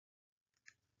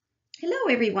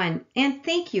Hello everyone, and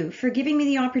thank you for giving me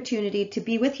the opportunity to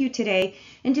be with you today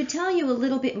and to tell you a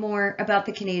little bit more about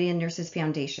the Canadian Nurses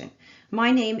Foundation.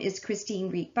 My name is Christine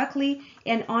Reed-Buckley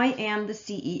and I am the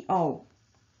CEO.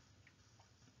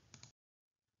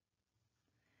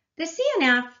 The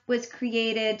CNF was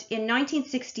created in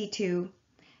 1962,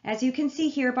 as you can see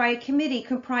here, by a committee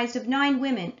comprised of 9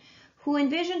 women who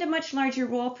envisioned a much larger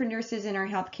role for nurses in our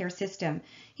healthcare system.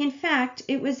 In fact,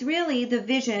 it was really the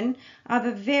vision of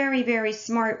a very, very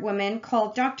smart woman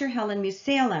called Dr. Helen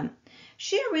Musalem.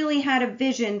 She really had a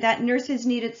vision that nurses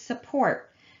needed support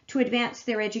to advance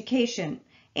their education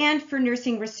and for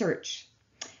nursing research.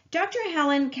 Dr.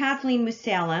 Helen Kathleen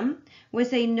Musalem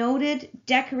was a noted,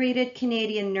 decorated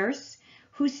Canadian nurse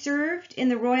who served in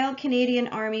the Royal Canadian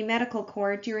Army Medical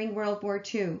Corps during World War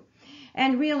II.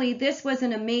 And really, this was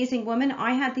an amazing woman.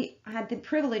 I had the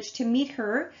privilege to meet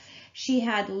her. She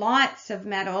had lots of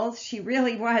medals. She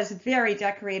really was very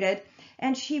decorated.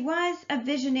 And she was a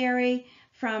visionary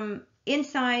from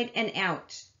inside and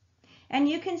out. And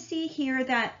you can see here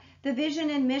that the vision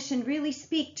and mission really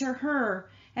speak to her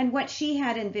and what she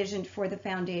had envisioned for the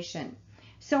foundation.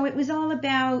 So it was all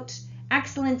about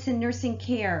excellence in nursing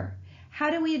care. How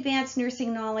do we advance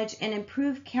nursing knowledge and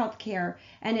improve healthcare?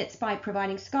 And it's by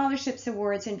providing scholarships,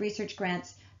 awards, and research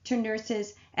grants to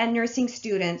nurses and nursing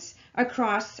students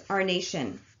across our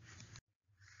nation.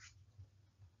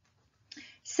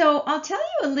 So I'll tell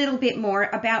you a little bit more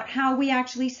about how we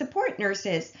actually support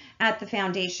nurses at the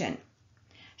foundation.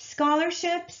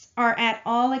 Scholarships are at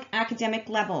all academic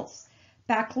levels: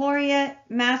 baccalaureate,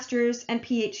 master's, and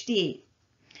PhD.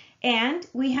 And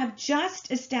we have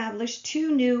just established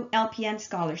 2 new LPN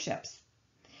scholarships.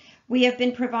 We have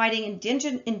been providing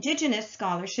Indigenous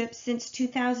scholarships since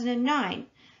 2009.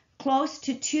 Close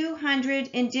to 200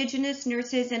 Indigenous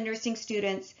nurses and nursing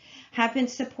students have been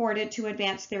supported to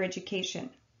advance their education.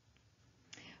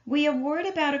 We award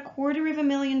about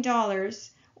 $250,000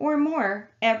 or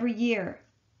more every year.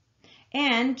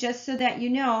 And just so that you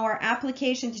know, our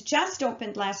applications just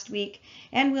opened last week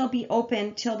and will be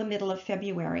open till the middle of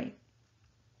February.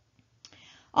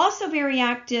 Also very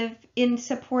active in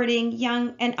supporting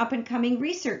young and up-and-coming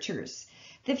researchers.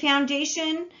 The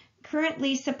foundation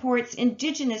currently supports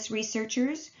Indigenous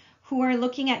researchers who are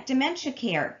looking at dementia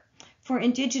care for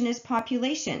Indigenous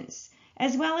populations,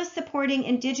 as well as supporting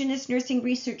Indigenous nursing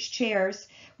research chairs,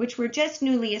 which were just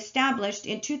newly established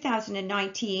in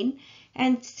 2019,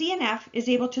 and CNF is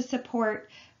able to support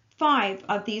 5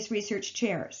 of these research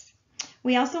chairs.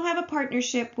 We also have a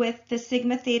partnership with the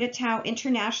Sigma Theta Tau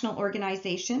International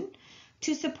Organization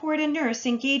to support a nurse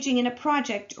engaging in a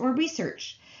project or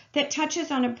research that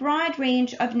touches on a broad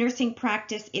range of nursing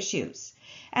practice issues.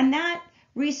 And that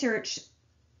research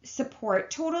support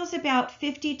totals about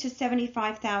 $50,000 to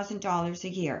 $75,000 a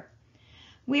year.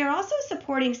 We are also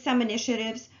supporting some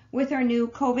initiatives with our new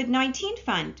COVID-19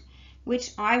 fund,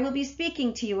 which I will be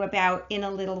speaking to you about in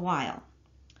a little while.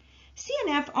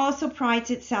 CNF also prides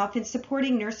itself in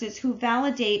supporting nurses who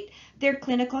validate their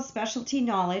clinical specialty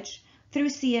knowledge through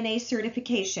CNA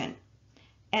certification.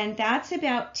 And that's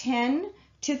about $10,000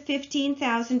 to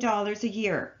 $15,000 a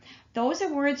year. Those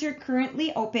awards are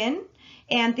currently open,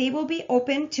 and they will be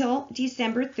open till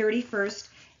December 31st,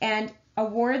 and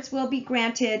awards will be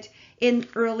granted in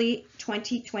early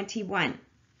 2021.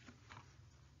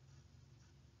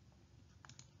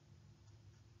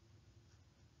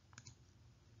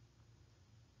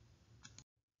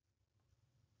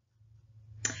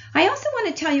 I also want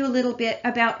to tell you a little bit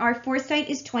about our Foresight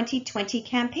is 2020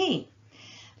 campaign.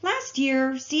 Last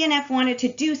year, CNF wanted to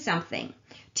do something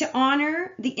to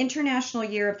honor the International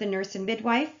Year of the Nurse and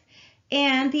Midwife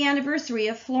and the anniversary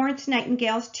of Florence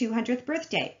Nightingale's 200th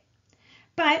birthday.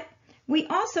 But we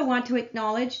also want to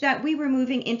acknowledge that we were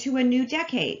moving into a new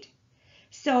decade.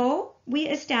 So we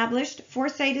established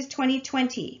Foresight is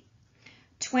 2020,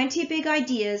 20 big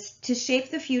ideas to shape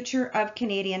the future of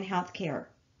Canadian healthcare.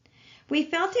 We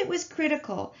felt it was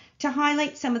critical to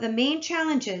highlight some of the main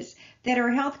challenges that our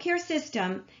healthcare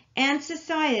system and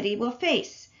society will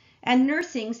face, and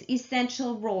nursing's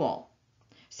essential role.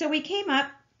 So we came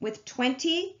up with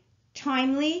 20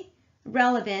 timely,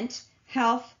 relevant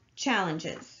health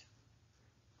challenges.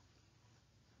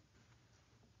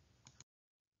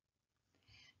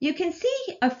 You can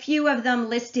see a few of them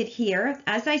listed here.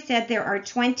 As I said, there are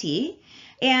 20,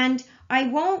 and I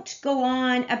won't go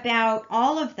on about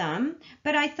all of them,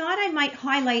 but I thought I might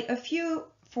highlight a few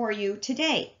for you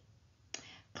today.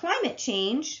 Climate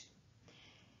change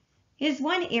is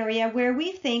one area where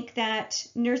we think that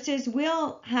nurses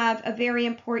will have a very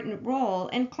important role,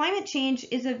 and climate change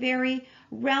is a very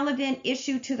relevant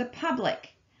issue to the public.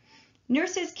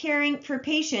 Nurses caring for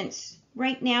patients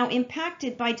right now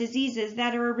impacted by diseases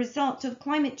that are a result of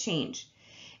climate change.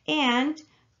 And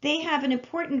they have an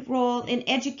important role in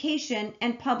education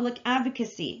and public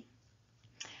advocacy.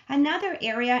 Another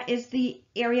area is the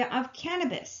area of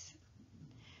cannabis.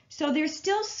 So there's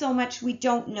still so much we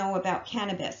don't know about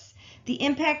cannabis, the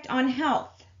impact on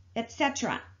health,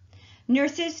 etc.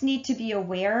 Nurses need to be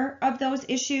aware of those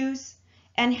issues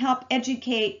and help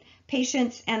educate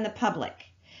patients and the public.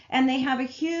 And they have a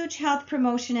huge health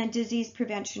promotion and disease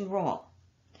prevention role.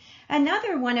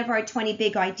 Another one of our 20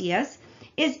 big ideas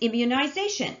is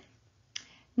immunization.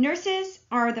 Nurses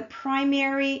are the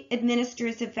primary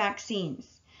administrators of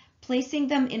vaccines, placing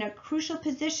them in a crucial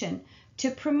position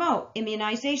to promote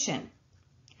immunization.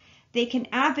 They can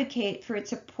advocate for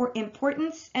its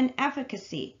importance and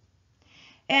efficacy.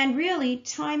 And really,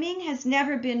 timing has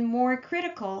never been more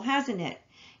critical, hasn't it?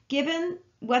 Given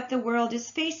what the world is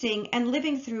facing and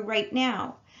living through right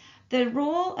now, the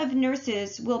role of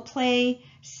nurses will play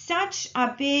such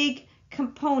a big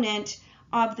component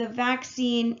of the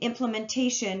vaccine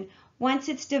implementation once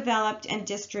it's developed and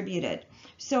distributed.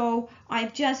 So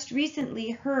I've just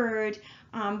recently heard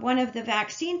one of the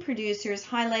vaccine producers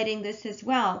highlighting this as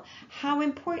well, how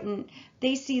important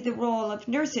they see the role of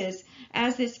nurses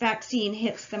as this vaccine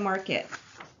hits the market.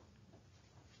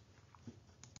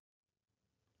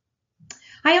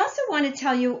 I also want to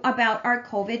tell you about our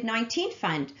COVID-19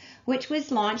 fund, which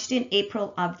was launched in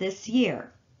April of this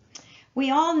year. We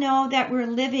all know that we're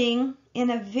living in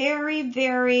a very,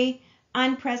 very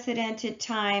unprecedented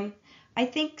time. I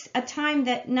think a time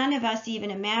that none of us even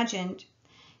imagined.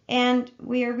 And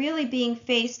we are really being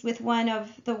faced with one of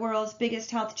the world's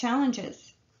biggest health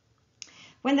challenges.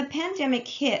 When the pandemic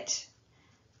hit,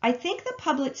 I think the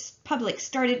public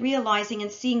started realizing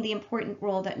and seeing the important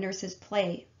role that nurses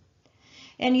play.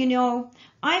 And you know,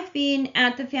 I've been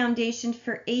at the foundation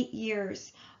for 8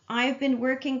 years. I've been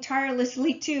working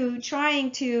tirelessly too,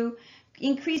 trying to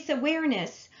increase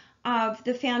awareness of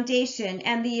the foundation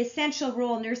and the essential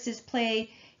role nurses play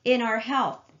in our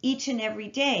health each and every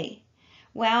day.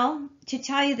 Well, to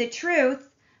tell you the truth,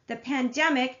 the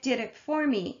pandemic did it for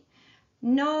me.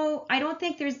 No, I don't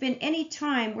think there's been any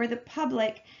time where the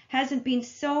public hasn't been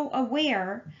so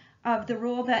aware of the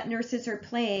role that nurses are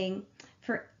playing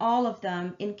for all of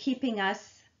them in keeping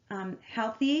us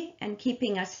healthy and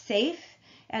keeping us safe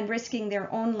and risking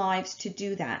their own lives to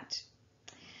do that.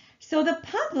 So the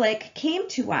public came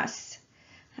to us.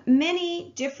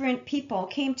 Many different people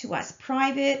came to us,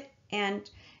 private and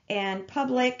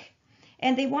public,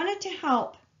 and they wanted to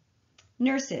help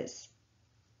nurses.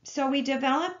 So we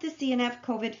developed the CNF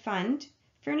COVID Fund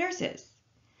for nurses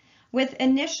with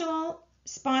initial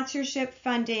sponsorship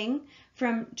funding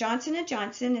from Johnson &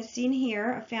 Johnson, as seen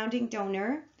here, a founding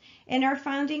donor, and our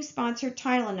founding sponsor,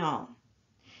 Tylenol.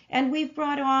 And we've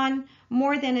brought on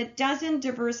more than a dozen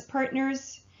diverse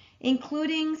partners,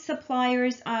 including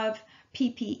suppliers of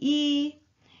PPE,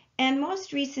 and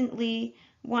most recently,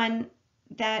 one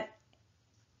that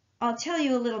I'll tell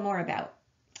you a little more about.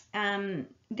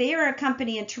 They are a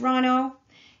company in Toronto,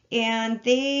 and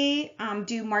they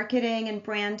do marketing and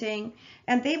branding,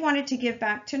 and they wanted to give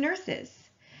back to nurses.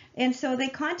 And so they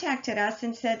contacted us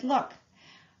and said, look,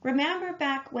 remember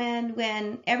back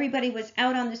when everybody was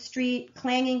out on the street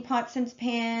clanging pots and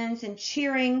pans and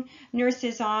cheering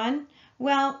nurses on?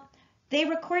 Well, they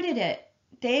recorded it.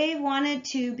 They wanted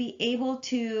to be able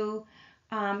to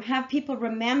have people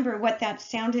remember what that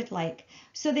sounded like.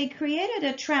 So they created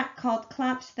a track called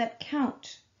Claps That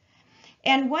Count.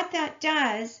 And what that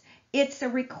does, it's a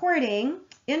recording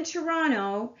in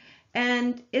Toronto,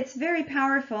 and it's very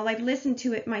powerful. I've listened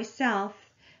to it myself,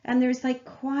 and there's like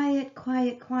quiet,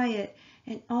 quiet, quiet,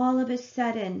 and all of a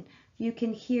sudden you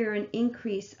can hear an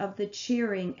increase of the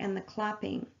cheering and the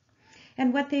clapping.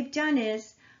 And what they've done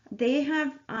is they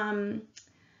have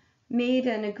made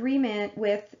an agreement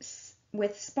with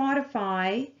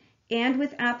Spotify and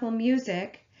with Apple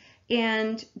Music,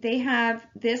 and they have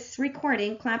this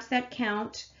recording, Claps That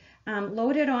Count,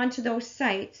 loaded onto those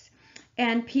sites,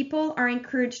 and people are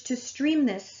encouraged to stream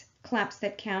this Claps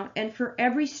That Count, and for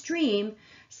every stream,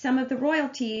 some of the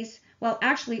royalties, well,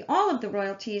 actually all of the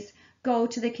royalties, go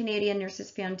to the Canadian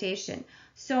Nurses Foundation.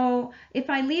 So if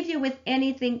I leave you with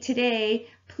anything today,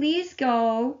 please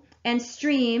go and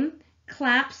stream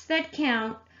Claps That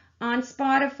Count on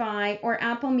Spotify or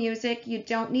Apple Music. You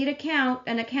don't need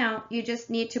an account. You just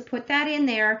need to put that in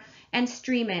there and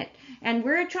stream it. And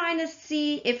we're trying to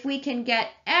see if we can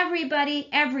get everybody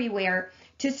everywhere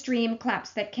to stream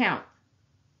Claps That Count.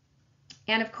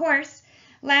 And of course,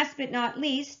 last but not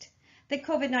least, the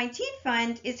COVID-19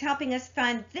 Fund is helping us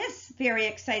fund this very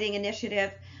exciting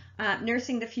initiative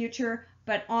Nursing the Future,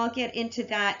 but I'll get into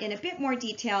that in a bit more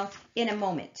detail in a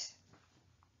moment.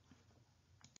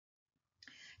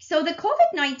 So the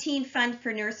COVID-19 Fund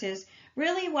for Nurses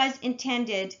really was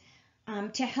intended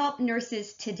to help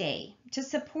nurses today, to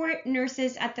support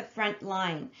nurses at the front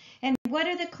line. And what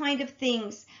are the kind of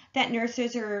things that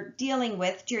nurses are dealing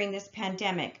with during this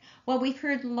pandemic? Well, we've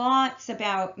heard lots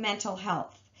about mental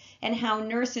health and how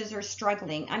nurses are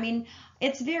struggling. I mean,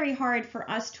 it's very hard for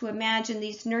us to imagine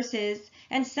these nurses,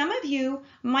 and some of you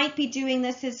might be doing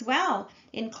this as well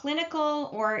in clinical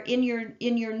or in your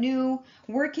new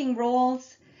working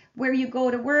roles, where you go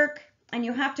to work and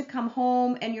you have to come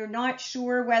home and you're not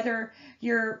sure whether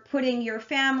you're putting your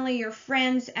family, your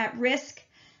friends at risk,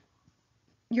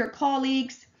 your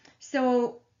colleagues.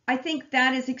 So I think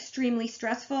that is extremely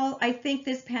stressful. I think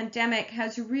this pandemic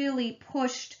has really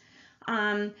pushed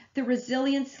the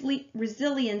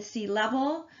resiliency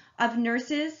level of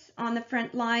nurses on the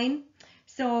front line.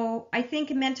 So I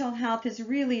think mental health is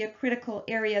really a critical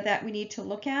area that we need to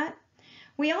look at.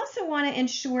 We also want to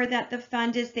ensure that the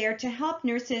fund is there to help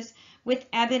nurses with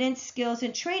evidence, skills,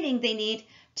 and training they need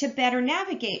to better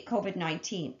navigate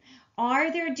COVID-19.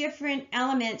 Are there different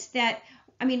elements that,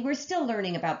 I mean, we're still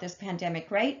learning about this pandemic,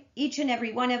 right? Each and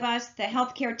every one of us, the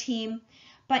healthcare team,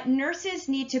 but nurses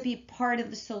need to be part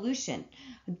of the solution.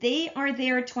 They are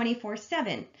there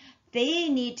 24/7. They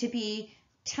need to be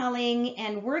telling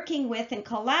and working with and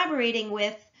collaborating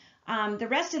with the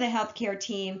rest of the healthcare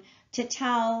team to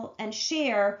tell and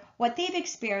share what they've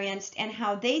experienced and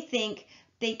how they think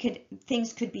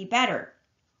things could be better.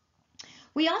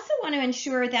 We also want to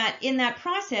ensure that in that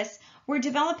process, we're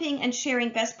developing and sharing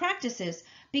best practices,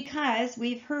 because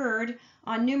we've heard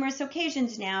on numerous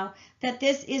occasions now that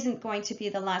this isn't going to be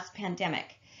the last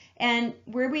pandemic. And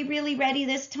were we really ready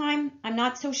this time? I'm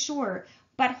not so sure,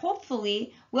 but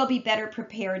hopefully we'll be better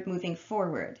prepared moving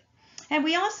forward. And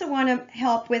we also want to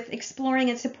help with exploring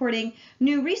and supporting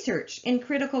new research in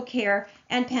critical care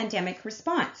and pandemic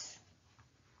response.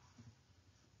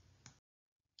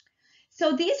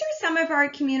 So these are some of our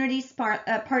community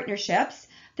partnerships.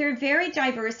 They're very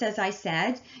diverse, as I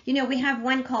said. You know, we have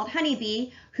one called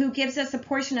Honeybee, who gives us a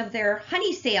portion of their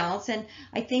honey sales, and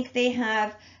I think they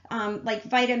have like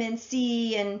vitamin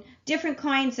C and different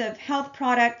kinds of health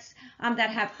products that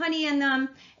have honey in them,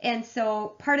 and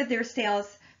so part of their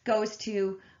sales goes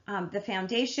to the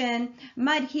foundation.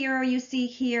 Mud Hero you see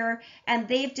here, and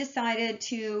they've decided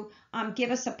to give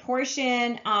us a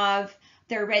portion of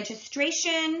their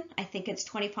registration. I think it's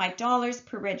 $25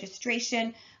 per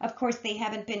registration. Of course, they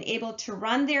haven't been able to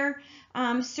run their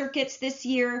circuits this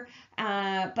year,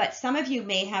 but some of you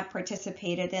may have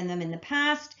participated in them in the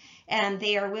past, and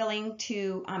they are willing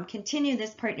to continue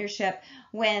this partnership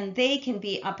when they can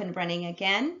be up and running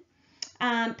again.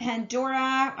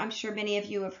 Pandora, I'm sure many of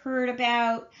you have heard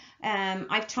about.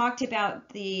 I've talked about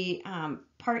the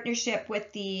partnership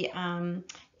with the,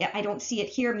 I don't see it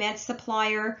here, med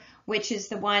supplier, which is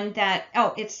the one that,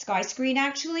 oh, it's SkyScreen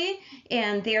actually,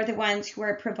 and they're the ones who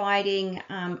are providing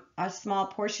a small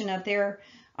portion of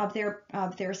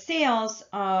their sales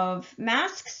of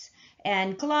masks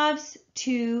and gloves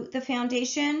to the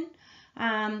foundation.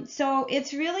 So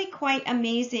it's really quite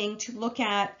amazing to look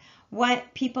at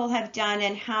what people have done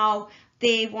and how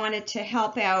they wanted to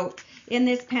help out in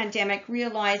this pandemic,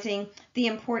 realizing the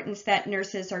importance that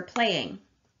nurses are playing.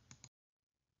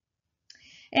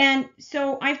 And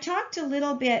so I've talked a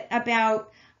little bit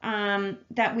about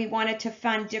that we wanted to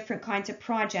fund different kinds of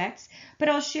projects, but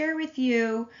I'll share with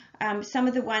you some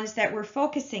of the ones that we're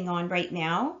focusing on right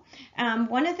now.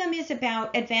 One of them is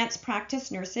about advanced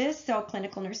practice nurses, so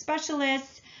clinical nurse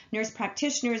specialists, nurse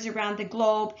practitioners around the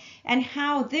globe, and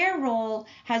how their role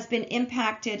has been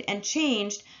impacted and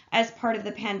changed as part of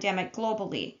the pandemic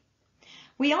globally.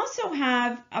 We also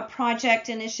have a project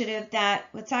initiative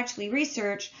it's actually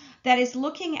research that is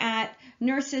looking at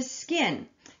nurses' skin,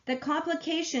 the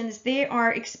complications they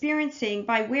are experiencing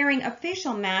by wearing a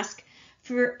facial mask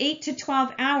for 8 to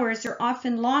 12 hours or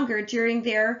often longer during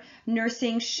their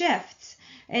nursing shifts.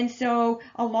 And so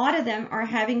a lot of them are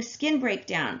having skin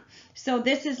breakdown. So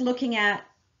this is looking at,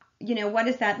 you know, what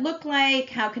does that look like?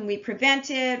 How can we prevent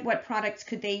it? What products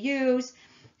could they use?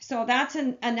 So that's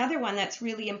another one that's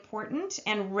really important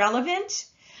and relevant.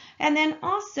 And then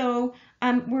also,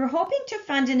 we're hoping to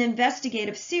fund an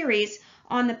investigative series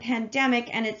on the pandemic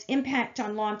and its impact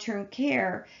on long-term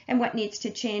care and what needs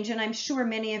to change. And I'm sure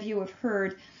many of you have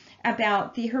heard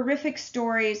about the horrific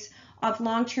stories of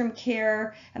long-term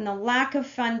care and the lack of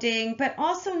funding, but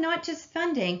also not just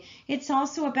funding. It's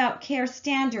also about care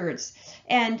standards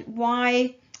and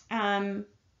why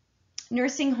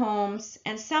nursing homes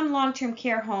and some long-term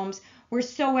care homes were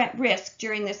so at risk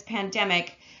during this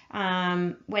pandemic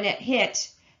when it hit.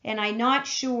 And I'm not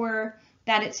sure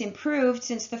that it's improved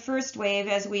since the first wave,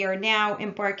 as we are now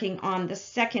embarking on the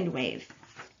second wave.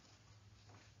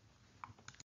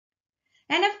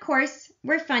 And of course,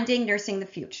 we're funding Nursing the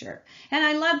Future. And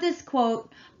I love this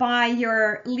quote by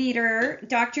your leader,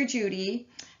 Dr. Judy.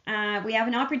 We have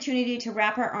an opportunity to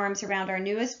wrap our arms around our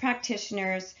newest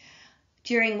practitioners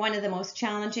during one of the most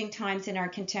challenging times in our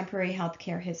contemporary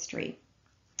healthcare history.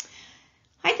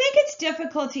 I think it's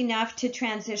difficult enough to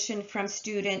transition from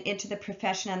student into the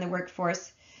profession and the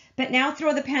workforce, but now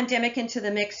throw the pandemic into the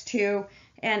mix too,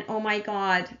 and oh my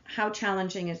God, how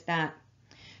challenging is that?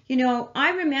 You know,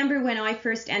 I remember when I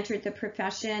first entered the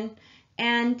profession,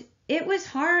 and it was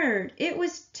hard. It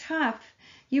was tough.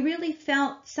 You really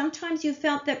sometimes you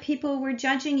felt that people were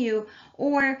judging you,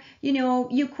 or, you know,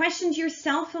 you questioned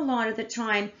yourself a lot of the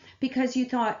time because you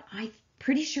thought, I'm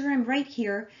pretty sure I'm right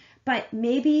here, but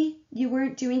maybe you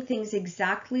weren't doing things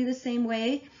exactly the same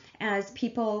way as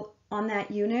people on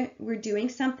that unit were doing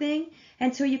something.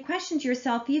 And so you questioned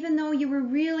yourself, even though you were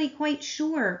really quite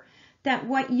sure that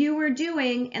what you were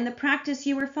doing and the practice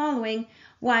you were following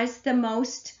was the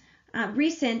most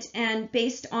recent and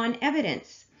based on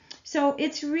evidence. So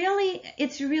it's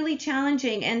really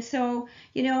challenging. And so,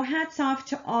 you know, hats off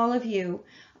to all of you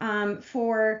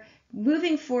for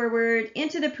moving forward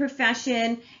into the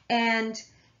profession and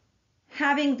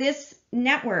having this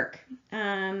network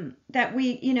that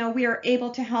we are able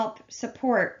to help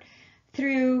support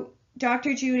through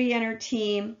Dr. Judy and her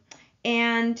team,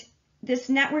 and this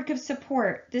network of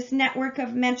support, this network of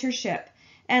mentorship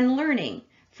and learning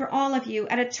for all of you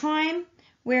at a time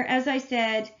where, as I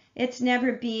said, it's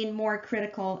never been more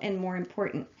critical and more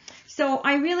important. So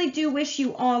I really do wish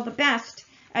you all the best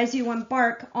as you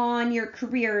embark on your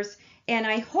careers, and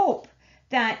I hope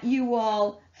that you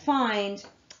will find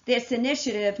this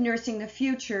initiative, Nursing the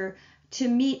Future, to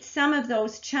meet some of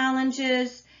those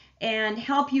challenges and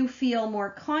help you feel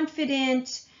more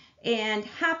confident and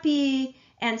happy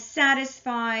and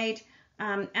satisfied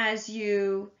as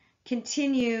you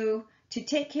continue to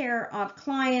take care of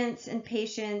clients and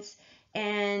patients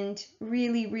and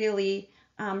really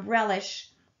relish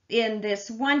in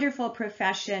this wonderful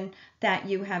profession that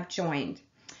you have joined.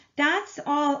 That's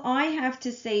all I have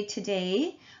to say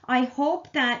today. I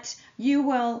hope that you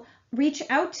will reach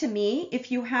out to me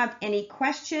if you have any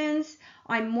questions.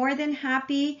 I'm more than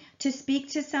happy to speak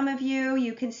to some of you.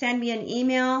 You can send me an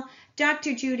email.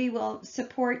 Dr. Judy will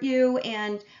support you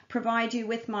and provide you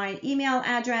with my email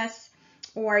address,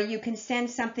 or you can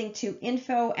send something to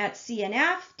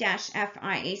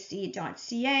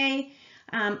info@cnf-fiac.ca.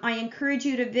 I encourage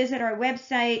you to visit our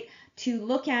website to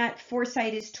look at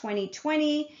Foresight is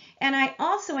 2020. And I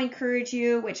also encourage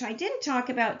you, which I didn't talk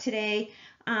about today,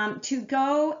 to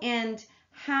go and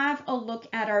have a look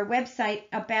at our website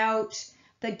about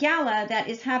the gala that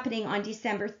is happening on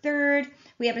December 3rd.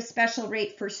 We have a special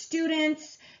rate for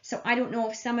students. So I don't know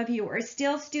if some of you are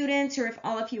still students or if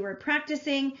all of you are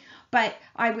practicing, but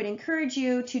I would encourage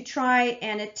you to try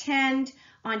and attend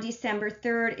on December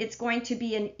 3rd. It's going to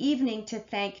be an evening to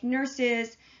thank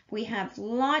nurses. We have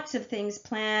lots of things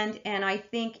planned, and I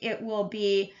think it will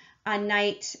be a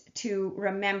night to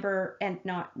remember and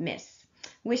not miss.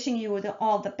 Wishing you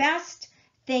all the best.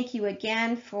 Thank you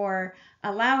again for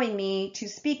allowing me to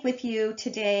speak with you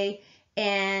today,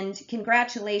 and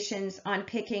congratulations on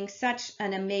picking such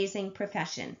an amazing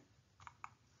profession.